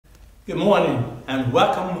Good morning and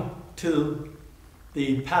welcome to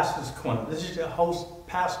the Pastor's Corner. This is your host,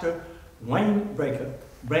 Pastor Wayne Breaker,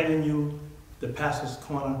 bringing you the Pastor's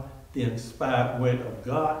Corner, the inspired word of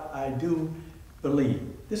God. I do believe.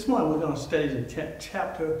 This morning we're going to study the 10th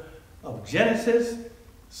chapter of Genesis.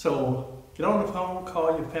 So get on the phone,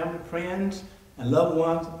 call your family, friends, and loved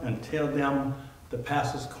ones, and tell them the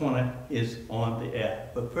Pastor's Corner is on the air.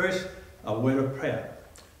 But first, a word of prayer.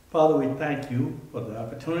 Father, we thank you for the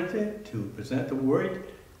opportunity to present the word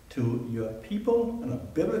to your people in a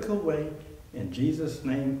biblical way. In Jesus'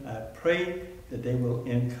 name, I pray that they will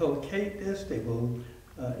inculcate this, they will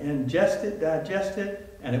ingest it, digest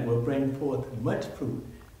it, and it will bring forth much fruit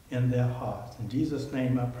in their hearts. In Jesus'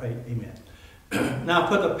 name, I pray, amen. Now,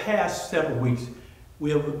 for the past several weeks,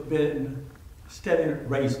 we have been studying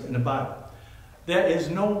race in the Bible. There is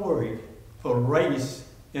no word for race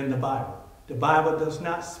in the Bible. The Bible does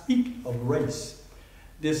not speak of race.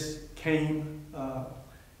 This came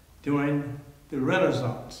during the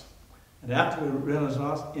Renaissance. And after the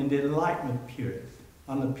Renaissance, in the Enlightenment period,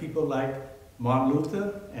 under people like Martin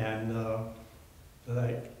Luther and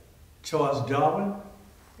like Charles Darwin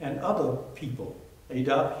and other people,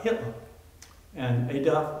 Adolf Hitler. And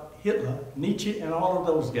Adolf Hitler, Nietzsche, and all of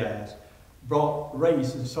those guys brought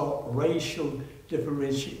race and saw racial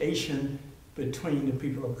differentiation between the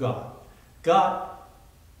people of God. God,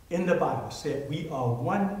 in the Bible, said we are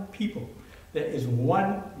one people. There is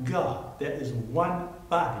one God. There is one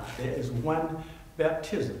body. There is one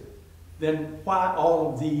baptism. Then why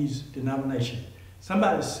all of these denominations?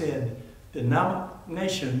 Somebody said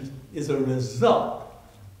denominations is a result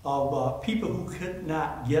of people who could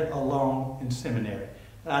not get along in seminary.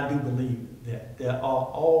 And I do believe that. There are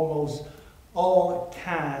almost all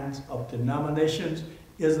kinds of denominations,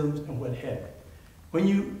 isms, and what have you.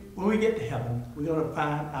 When we get to heaven, we're going to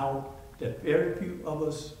find out that very few of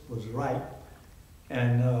us was right,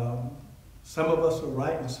 and some of us were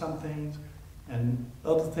right in some things, and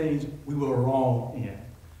other things we were wrong in.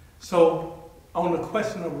 So on the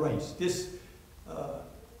question of race, this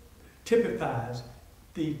typifies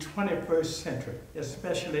the 21st century,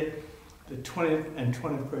 especially the 20th and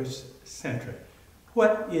 21st century.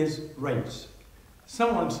 What is race?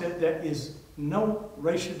 Someone said there is no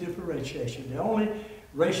racial differentiation. The only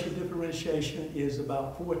racial differentiation is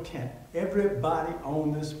about 4/10. Everybody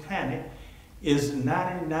on this planet is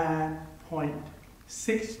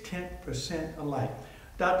 99.6% alike.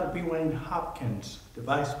 Dr. B. Wayne Hopkins, the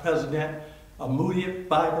vice president of Moody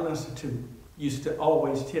Bible Institute, used to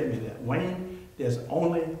always tell me that, Wayne, there's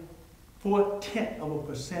only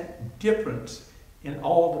 0.4% difference in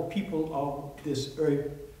all the people of this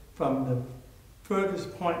earth from the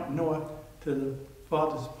furthest point north to the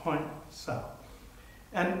farthest point south.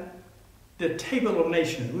 And the table of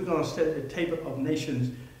nations, we're going to study the table of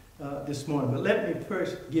nations this morning, but let me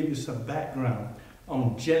first give you some background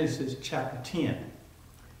on Genesis chapter 10.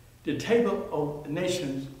 The table of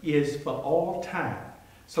nations is for all time,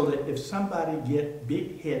 so that if somebody get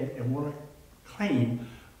big-headed and want to claim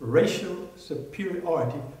racial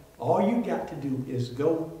superiority, all you got to do is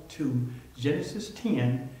go to Genesis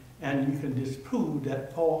 10 and you can disprove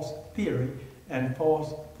that false theory and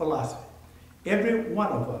false philosophy. Every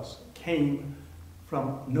one of us came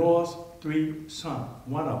from Noah's 3 sons,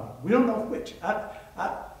 one of them. We don't know which. I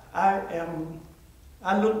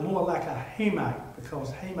look more like a Hamite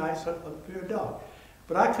because Hamites are very dark.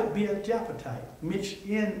 But I could be a Japhethite mixed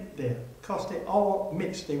in there because they all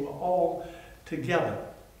mixed. They were all together,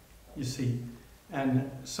 you see.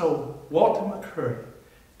 And so Walter McCurry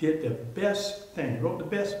did the best thing, wrote the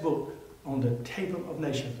best book on the table of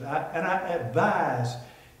nations. And I advise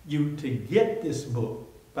you to get this book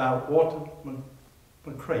by Walter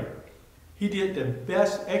McCurry. He did the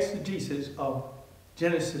best exegesis of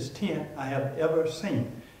Genesis 10 I have ever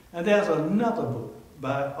seen. And there's another book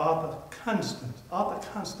by Arthur Constance. Arthur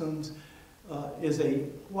Constance is a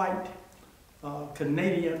white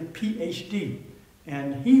Canadian PhD,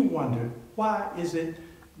 and he wondered, why is it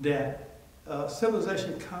that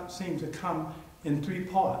civilization seems to come in 3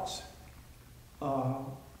 parts?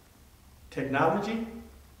 Technology,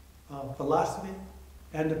 philosophy,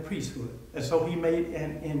 and the priesthood. And so he made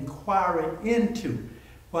an inquiry into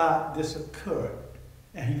why this occurred.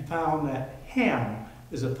 And he found that Ham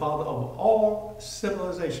is the father of all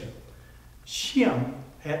civilization. Shem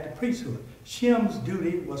had the priesthood. Shem's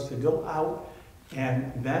duty was to go out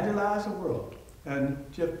and evangelize the world. And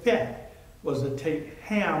Japheth was to take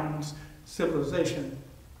Ham's civilization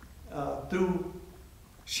through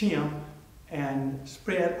Shem and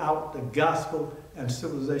spread out the gospel and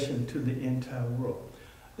civilization to the entire world.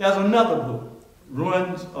 There's another book,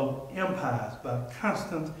 Ruins of Empires by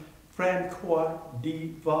Constance Francois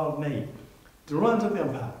de Volney, The Runs of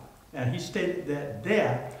Empire. And he stated that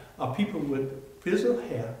there are people with frizzled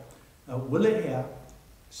hair, woolly hair,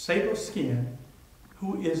 sable skin,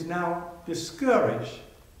 who is now discouraged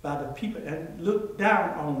by the people and looked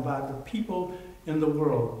down on by the people in the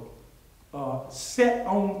world, set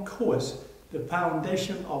on course the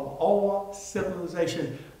foundation of all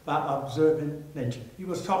civilization by observing nature. He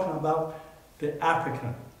was talking about the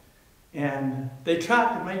African. And they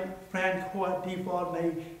tried to make Francois de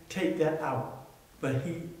Volney take that out, but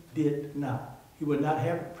he did not. He would not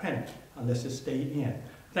have it printed unless it stayed in.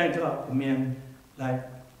 Thank God for men like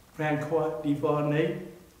Francois de Volney,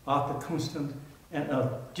 Arthur Constance, and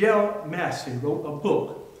others. Gerald Massey wrote a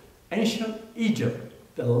book, Ancient Egypt,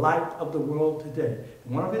 the Light of the World Today.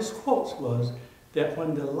 And one of his quotes was that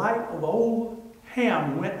when the light of old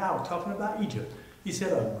Ham went out, talking about Egypt, he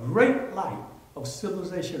said a great light of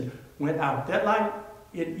civilization went out. That light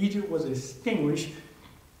in Egypt was extinguished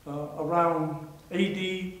around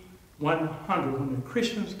AD 100 when the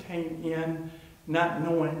Christians came in not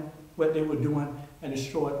knowing what they were doing and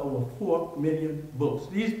destroyed over 4 million books.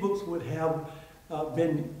 These books would have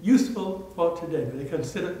been useful for today, but they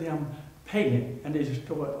considered them pagan, and they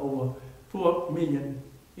destroyed over 4 million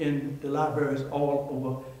in the libraries all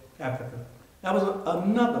over Africa. That was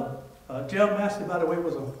another, Gerald Massey, by the way,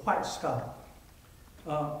 was a white scholar.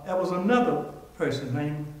 There was another person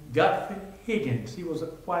named Godfrey Higgins. He was a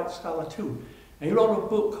white scholar too. And he wrote a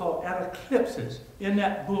book called Eclipses. In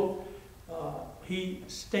that book, he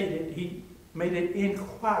stated, he made an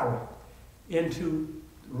inquiry into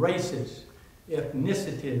races,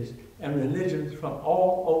 ethnicities, and religions from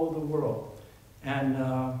all over the world.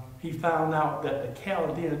 And he found out that the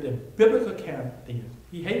Chaldeans, the biblical Chaldeans,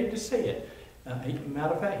 he hated to say it.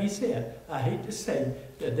 Matter of fact, he said, I hate to say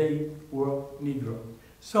that they were Negro.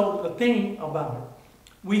 So the thing about it,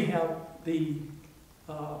 we have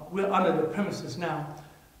we're under the premises now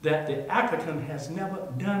that the African has never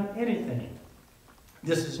done anything.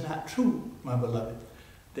 This is not true, my beloved.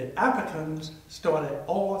 The Africans started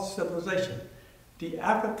all civilization. The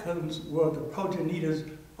Africans were the progenitors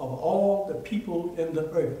of all the people in the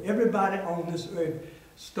earth. Everybody on this earth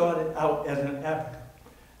started out as an African.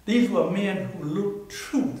 These were men who looked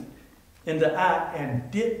truth in the eye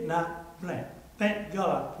and did not blink. Thank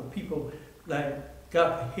God for people like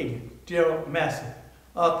Godfrey Higgins, Gerald Massey,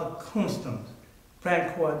 Arthur Constance,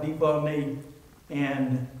 Francois de Volney,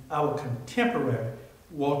 and our contemporary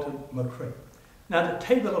Walter McCray. Now the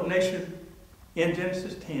table of nations in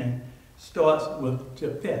Genesis 10 starts with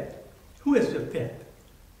Japheth. Who is Japheth?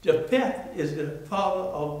 Japheth is the father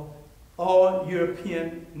of all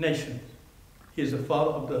European nations. He is the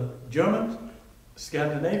father of the Germans,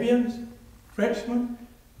 Scandinavians, Frenchmen,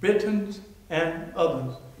 Britons, and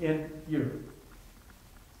others in Europe.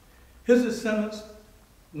 His descendants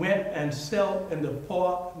went and settled in the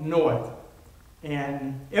far north,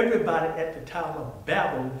 and everybody at the Tower of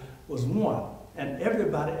Babel was one, and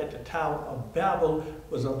everybody at the Tower of Babel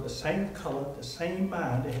was of the same color, the same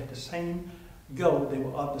mind, they had the same goal, they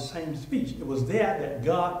were of the same speech. It was there that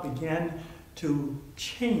God began to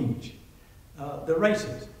change the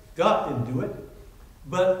races. God didn't do it,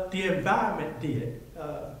 but the environment did.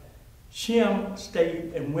 Shem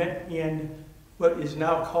stayed and went in what is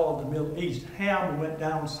now called the Middle East. Ham went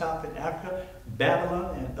down south in Africa,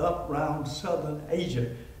 Babylon, and up around southern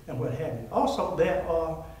Asia, and what have you. Also, there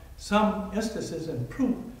are some instances and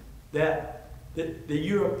proof that the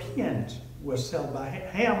Europeans were settled by Ham.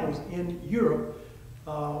 Ham was in Europe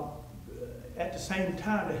at the same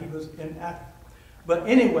time that he was in Africa. But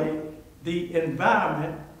anyway, the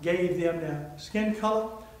environment gave them their skin color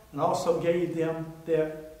and also gave them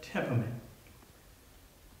their temperament.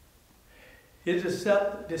 His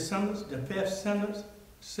descendants, the fifth descendants,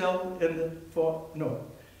 settled in the far north.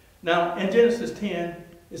 Now, in Genesis 10,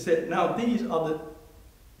 it said, now these are the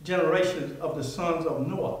generations of the sons of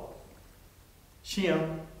Noah,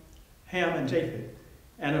 Shem, Ham, and Japheth.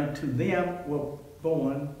 And unto them were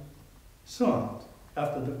born sons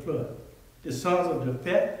after the flood. The sons of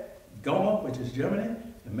Japheth, Gomer, which is Germany,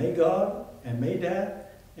 and Magog, and Madai,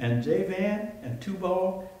 and Javan, and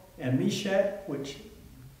Tubal, and Meshach, which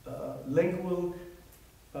lingual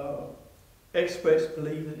experts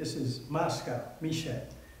believe that this is Moscow, Meshach,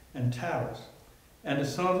 and Tyrus. And the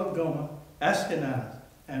sons of Gomer, Ashkenaz,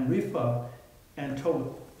 and Rephah, and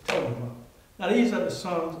Togarmah. Now these are the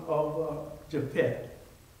sons of Japheth,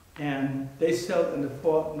 and they settled in the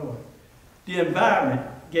far north. The environment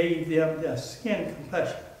gave them their skin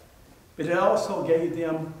complexion, but it also gave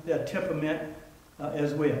them their temperament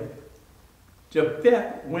as well.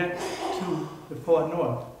 Japheth went to the far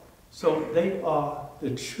north, so they are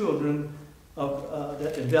the children of,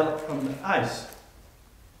 that developed from the ice.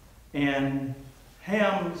 And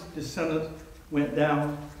Ham's descendants went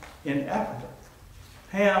down in Africa.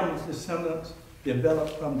 Ham's descendants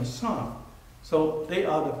developed from the sun. So they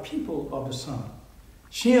are the people of the sun.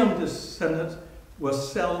 Shem's descendants were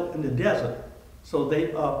settled in the desert. So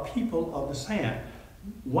they are people of the sand.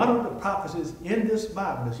 One of the prophecies in this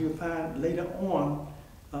Bible, as you'll find later on,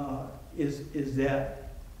 is that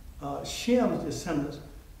Shem's descendants,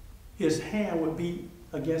 his hand would be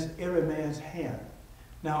against every man's hand.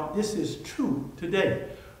 Now, this is true today.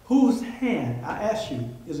 Whose hand, I ask you,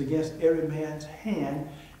 is against every man's hand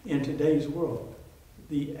in today's world?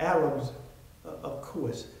 The Arabs, of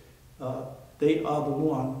course. They are the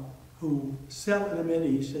one who sell in the Middle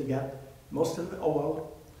East. They got most of the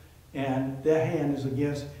oil, and their hand is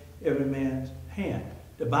against every man's hand.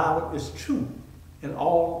 The Bible is true in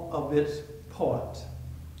all of its parts.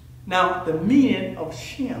 Now, the meaning of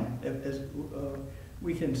Shem, as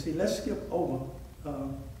we can see, let's skip over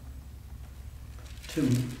to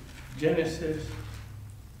Genesis,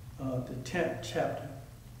 the 10th chapter,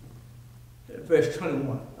 verse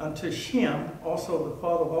 21. Unto Shem, also the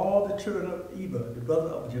father of all the children of Eber, the brother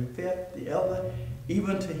of Japheth, the elder,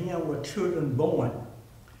 even to him were children born.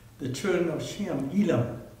 The children of Shem,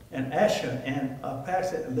 Elam, and Asher, and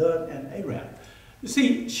Arphaxad, Lud, and Aram. You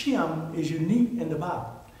see, Shem is unique in the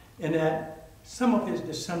Bible in that some of his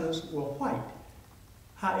descendants were white.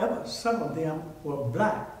 However, some of them were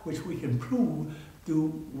black, which we can prove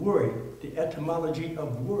through word. The etymology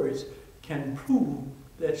of words can prove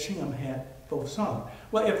that Shem had both sons.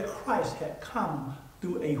 Well, if Christ had come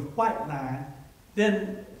through a white line,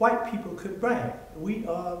 then white people could brag. We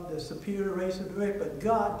are the superior race of the earth, but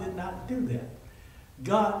God did not do that.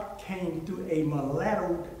 God came through a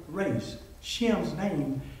mulatto race. Shem's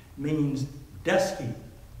name means dusky.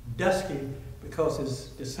 Dusky because his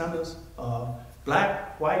descendants are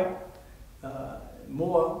black, white,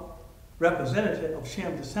 more representative of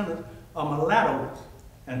Shem's descendants are mulattoes.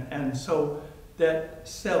 And so that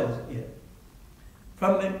sells it.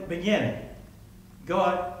 From the beginning,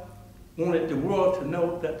 God wanted the world to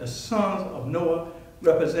know that the sons of Noah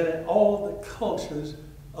represented all the cultures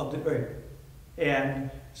of the earth. And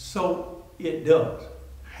so it does.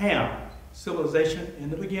 Ham, civilization in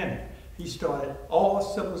the beginning. He started all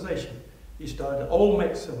civilization. He started the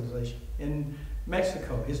Olmec civilization in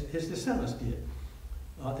Mexico. His descendants did.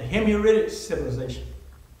 The Himyaritic civilization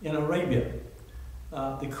in Arabia.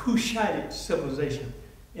 The Cushite civilization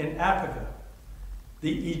in Africa.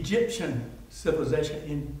 The Egyptian civilization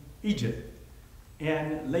in Egypt.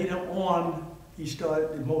 And later on, he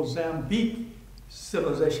started the Mozambique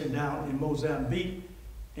civilization down in Mozambique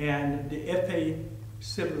and the Efe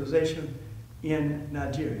civilization in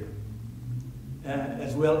Nigeria,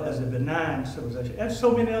 as well as the Benin civilization, and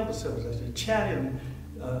so many other civilizations, the Chadian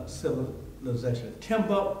civilization,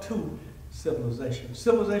 Timbuktu civilization,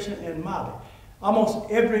 civilization in Mali.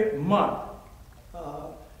 Almost every month,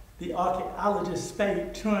 the archaeologists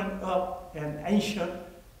spade turned up an ancient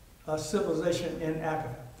civilization in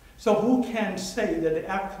Africa. So who can say that the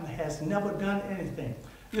African has never done anything?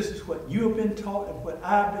 This is what you have been taught and what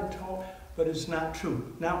I've been taught, but it's not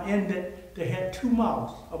true. Now, in that they had two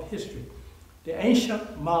models of history. The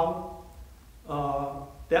ancient model,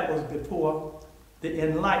 that was before the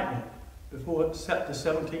Enlightenment, before the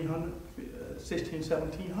 1700s,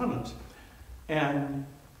 1700s. And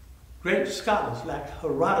great scholars like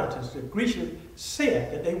Herodotus, the Grecians,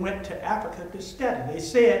 said that they went to Africa to study. They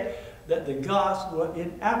said that the gods were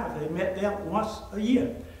in Africa. They met there once a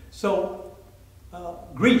year. So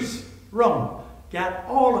Greece, Rome, got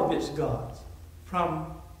all of its gods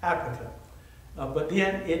from Africa. But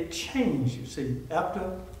then it changed, you see.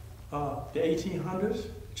 After the 1800s,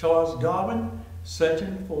 Charles Darwin,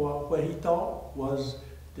 searching for what he thought was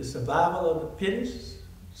the survival of the fittest,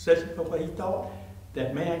 searching for what he thought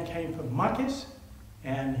that man came from monkeys,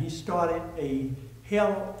 and he started a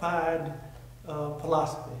hell-fired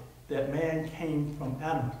philosophy that man came from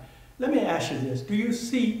animals. Let me ask you this. Do you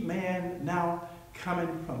see man now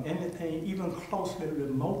coming from anything even closely,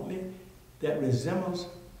 remotely, that resembles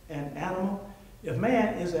an animal? If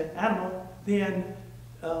man is an animal, then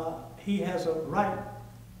he has a right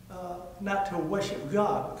not to worship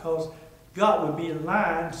God, because God would be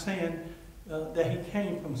lying saying that he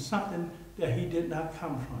came from something that he did not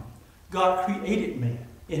come from. God created man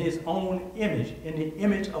in his own image. In the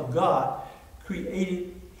image of God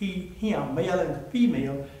created he him, male and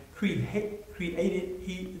female, created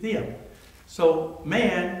he them. So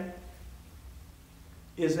man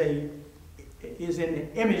is in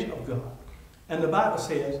the image of God. And the Bible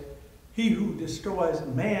says, he who destroys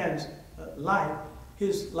man's life,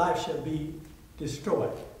 his life shall be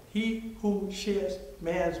destroyed. He who sheds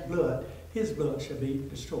man's blood, his blood shall be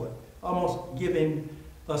destroyed. Almost giving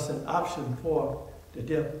us an option for the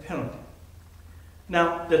death penalty.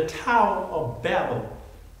 Now, the Tower of Babel,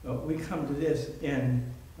 we come to this in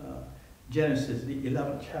Genesis, the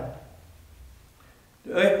 11th chapter.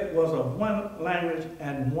 The earth was of one language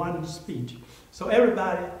and one speech. So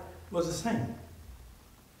everybody was the same.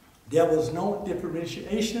 There was no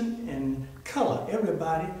differentiation in color.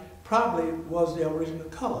 Everybody probably was the original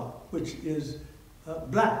color, which is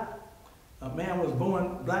black. A man was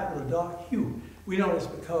born black with a dark hue. We know this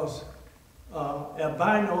because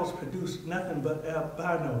albinos produce nothing but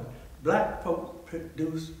albinos. Black folk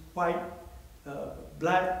produce white,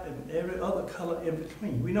 black, and every other color in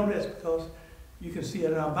between. We know this because you can see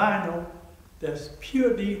an albino that's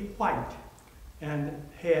purely white and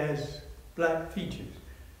has black features.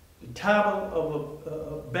 The Tower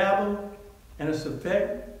of Babel and its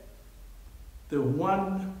effect, the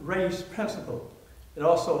one race principle. It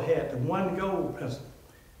also had the one goal principle.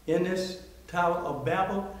 In this Tower of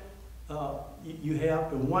Babel, you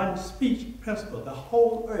have the one speech principle. The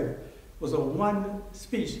whole earth was a one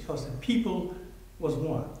speech because the people was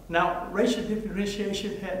one. Now, racial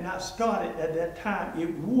differentiation had not started at that time.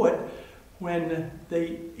 It would when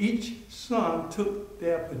each son took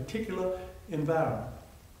their particular environment.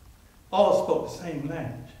 All spoke the same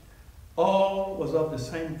language. All was of the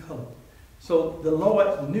same color. So the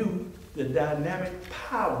Lord knew the dynamic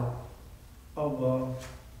power of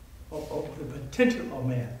the potential of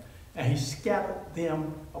man, and he scattered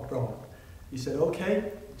them abroad. He said,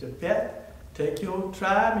 okay, Japheth, take your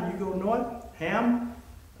tribe and you go north. Ham,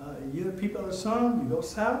 you're the people of the sun, you go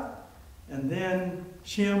south. And then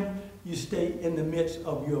Shem, you stay in the midst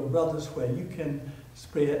of your brothers where you can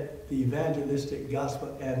spread the evangelistic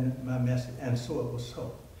gospel and my message. And so it was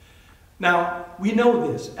so. Now, we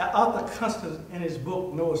know this. Arthur Constance, in his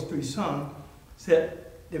book, Noah's Three Sons, said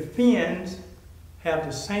the Finns have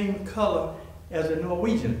the same color as the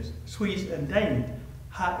Norwegians, Swedes, and Danes.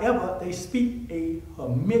 However, they speak a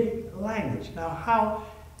Hamitic language. Now, how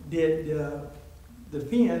did the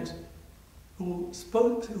Finns, who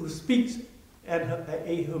speaks a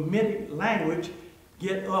Hamitic language,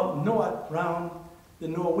 get up north around the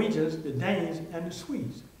Norwegians, the Danes, and the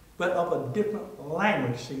Swedes, but of a different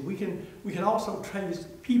language? See, we can also trace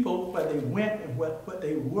people where they went and what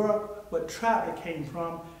they were, what tribe they came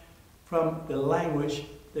from the language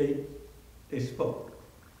they spoke.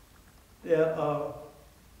 There are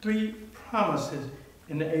three promises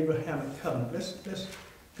in the Abrahamic covenant. Let's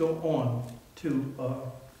go on to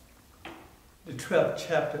the 12th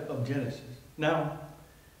chapter of Genesis. Now,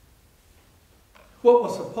 what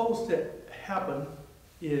was supposed to happen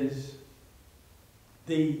is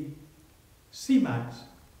the Semites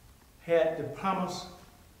had the promise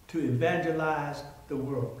to evangelize the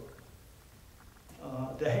world.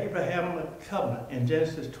 The Abrahamic covenant in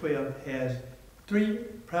Genesis 12 has three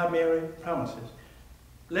primary promises.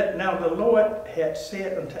 Now the Lord had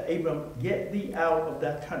said unto Abram, get thee out of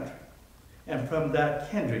thy country, and from thy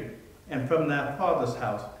kindred, and from thy father's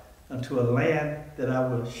house, unto a land that I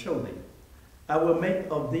will show thee. I will make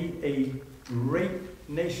of thee a great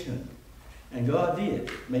nation. And God did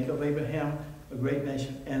make of Abraham a great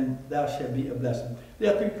nation, and thou shalt be a blessing.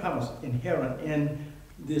 There are three promises inherent in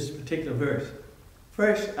this particular verse.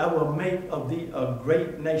 First, I will make of thee a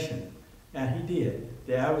great nation. And he did.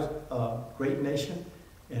 There was a great nation,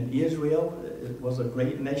 and Israel was a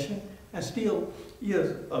great nation, and still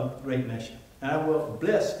is a great nation. And I will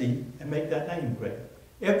bless thee and make thy name great.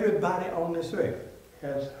 Everybody on this earth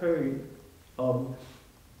has heard of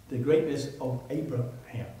the greatness of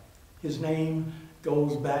Abraham. His name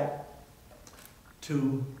goes back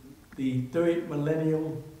to the 3rd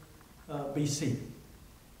millennium BC.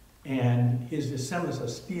 And his descendants are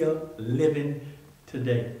still living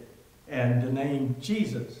today. And the name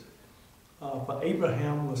Jesus for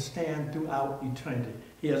Abraham will stand throughout eternity.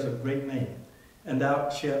 He has a great name. And thou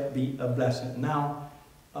shalt be a blessing. Now,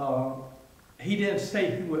 he didn't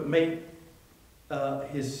say he would make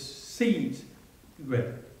his seeds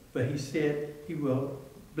great, but he said he will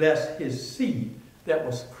bless his seed. That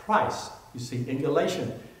was Christ, you see. In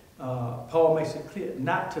Galatians, Paul makes it clear,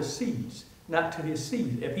 not to seeds, not to his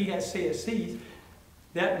seeds. If he had said seeds,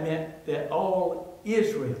 that meant that all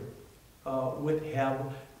Israel would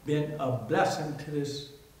have been a blessing to this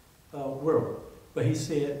world. But he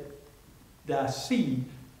said, thy seed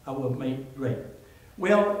I will make great.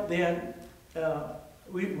 Well, then,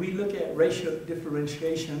 we look at racial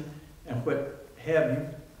differentiation and what have you.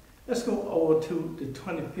 Let's go over to the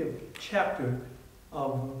 25th chapter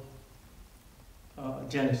of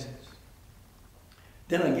Genesis.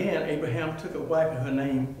 Then again, Abraham took a wife, and her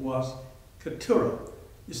name was Keturah.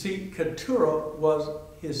 You see, Keturah was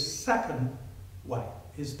his second wife,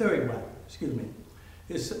 his third wife, excuse me.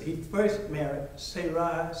 He first married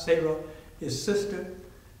Sarah, his sister,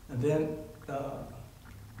 and then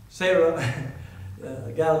Sarah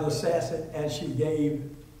got a little sassy, and she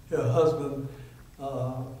gave her husband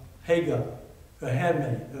Hagar, her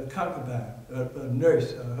handmaid, her concubine, her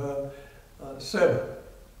nurse, her servant.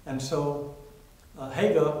 And so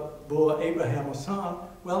Hagar bore Abraham a son.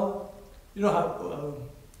 Well, you know how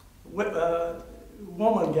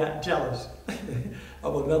woman got jealous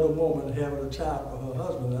of another woman having a child for her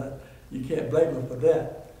husband. You can't blame her for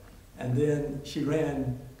that. And then she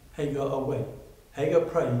ran Hagar away. Hagar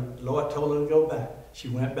prayed. The Lord told her to go back. She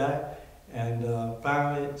went back, and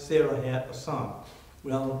finally Sarah had a son.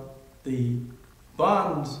 Well, the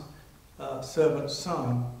bond's servant's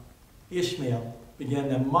son, Ishmael, began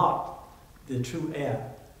to mock the true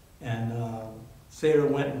heir. And Sarah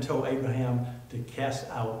went and told Abraham to cast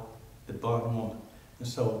out the bondwoman. And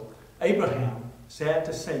so Abraham, sad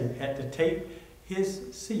to say, had to take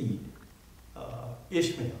his seed,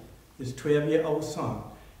 Ishmael, his 12-year-old son,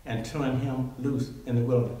 and turn him loose in the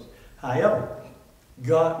wilderness. However,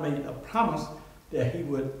 God made a promise that he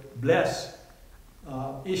would bless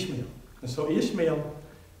Ishmael. And so Ishmael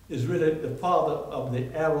is really the father of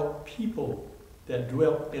the Arab people that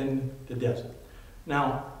dwelt in the desert.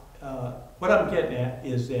 Now, what I'm getting at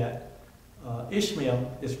is that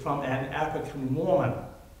Ishmael is from an African woman,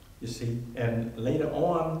 you see, and later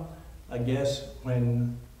on, I guess,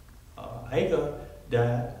 when Hagar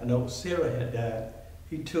died, I know Sarah had died,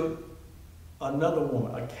 he took another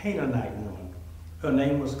woman, a Canaanite woman. Her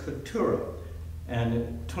name was Keturah, and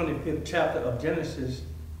the 25th chapter of Genesis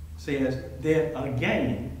says, then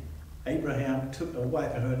again, Abraham took a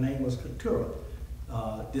wife, and her name was Keturah.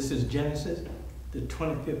 This is Genesis, the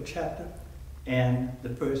 25th chapter, and the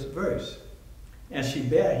first verse. And she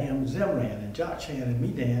bare him Zimran, and Jokshan, and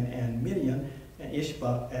Medan, and Midian, and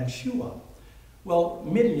Ishbak, and Shua. Well,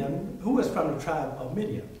 Midian, who was from the tribe of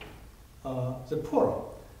Midian? Zipporah,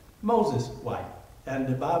 Moses' wife. And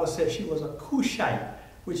the Bible says she was a Cushite,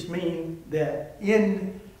 which means that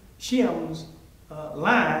in Shem's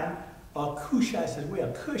line are Cushites as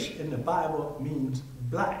well. Cush in the Bible means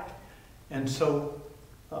black. And so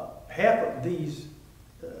half of these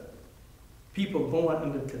people born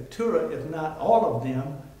under Keturah, if not all of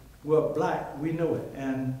them, were black. We know it.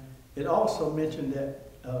 And it also mentioned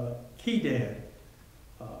that Kedah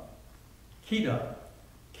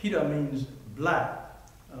means black.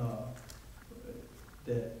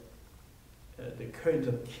 The curtains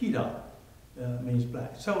of Kedah means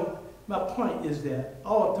black. So my point is that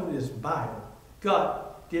all through this Bible, God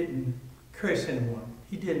didn't curse anyone.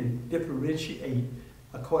 He didn't differentiate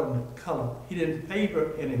according to color. He didn't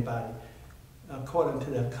favor anybody according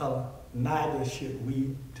to their color. Neither should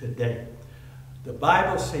we today. The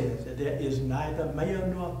Bible says that there is neither male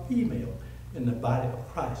nor female in the body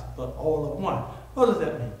of Christ, but all of one. What does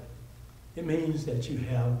that mean? It means that you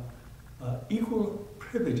have equal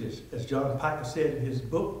privileges, as John Piper said in his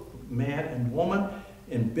book, Man and Woman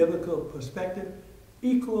in Biblical Perspective,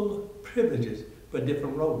 equal privileges but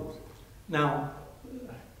different roles. Now,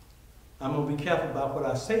 I'm going to be careful about what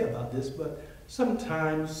I say about this, but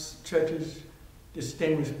sometimes churches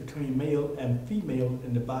distinguish between male and female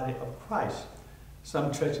in the body of Christ.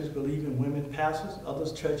 Some churches believe in women pastors, other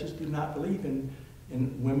churches do not believe in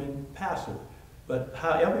women pastors. But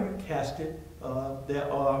however you cast it,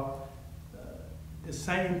 there are the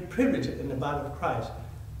same privileges in the body of Christ,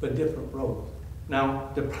 but different roles.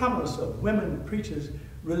 Now, the promise of women preachers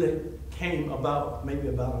really came about maybe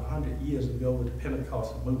about 100 years ago with the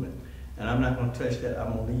Pentecostal movement. And I'm not going to touch that.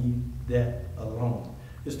 I'm going to leave that alone.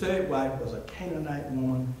 His third wife was a Canaanite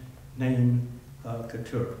woman named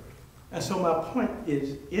Keturah. And so my point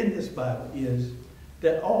is, in this Bible, is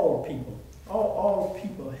that all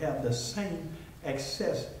people have the same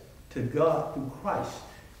access to God through Christ.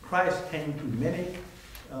 Christ came through many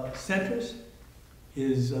centers.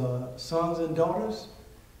 His sons and daughters,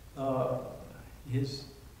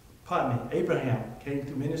 Abraham came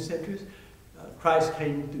through many centers. Christ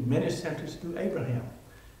came through many centers through Abraham.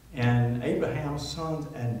 And Abraham's sons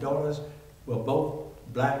and daughters were both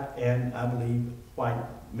black and, I believe, white,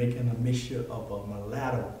 making a mixture of a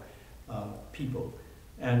mulatto people.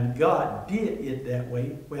 And God did it that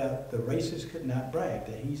way where the races could not brag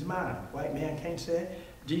that he's mine. White man can't say,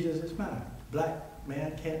 Jesus is mine. Black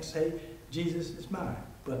man can't say, Jesus is mine.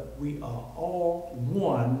 But we are all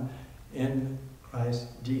one in Christ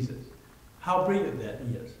Jesus. How brilliant that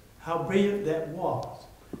is. How brilliant that was.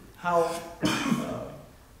 How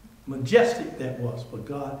majestic that was for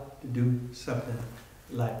God to do something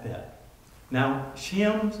like that. Now,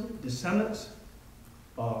 Shem's descendants,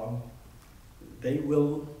 they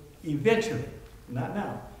will eventually, not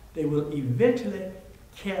now, they will eventually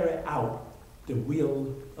carry out the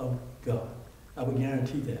will of God. I would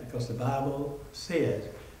guarantee that, because the Bible says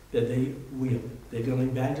that they will. They're going to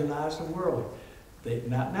evangelize the world.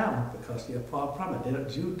 Not now, because they're far from it. The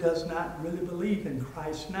Jew does not really believe in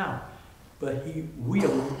Christ now, but he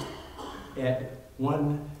will at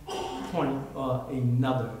one point or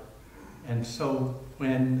another. And so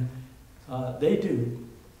when they do,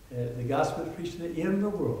 the gospel is preached to the end of the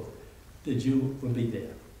world, the Jew will be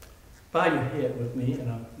there. Bow your head with me in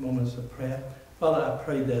a moment of prayer. Father, I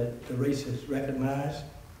pray that the races recognize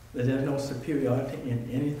that there's no superiority in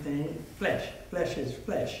anything. Flesh is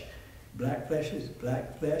flesh. Black flesh is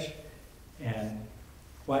black flesh, and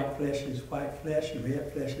white flesh is white flesh,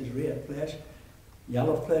 red flesh is red flesh,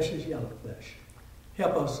 yellow flesh is yellow flesh.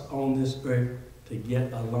 Help us on this earth to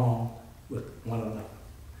get along with one another.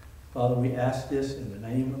 Father, we ask this in the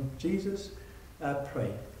name of Jesus, I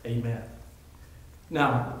pray. Amen.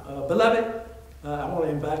 Now, beloved, I want to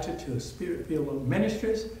invite you to Spirit-Filled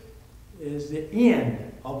Ministries. Is the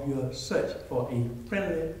end of your search for a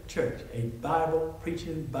friendly church, a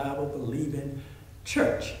Bible-preaching, Bible-believing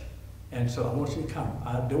church. And so I want you to come.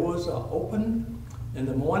 Our doors are open in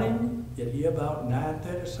the morning. Get here about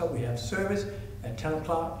 9:30 or so. We have service at 10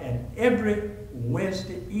 o'clock. And every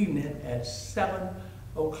Wednesday evening at 7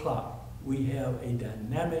 o'clock, we have a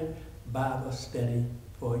dynamic Bible study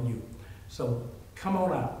for you. So come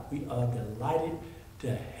on out. We are delighted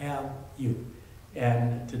to have you.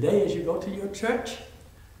 And today, as you go to your church,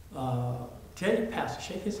 tell your pastor,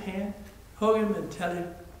 shake his hand, hug him, and tell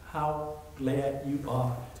him how glad you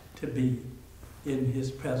are to be in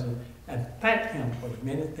his presence, and thank him for the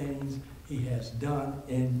many things he has done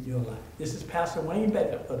in your life. This is Pastor Wayne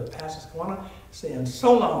Baker for the Pastor's Corner, saying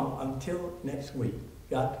so long until next week.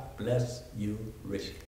 God bless you richly.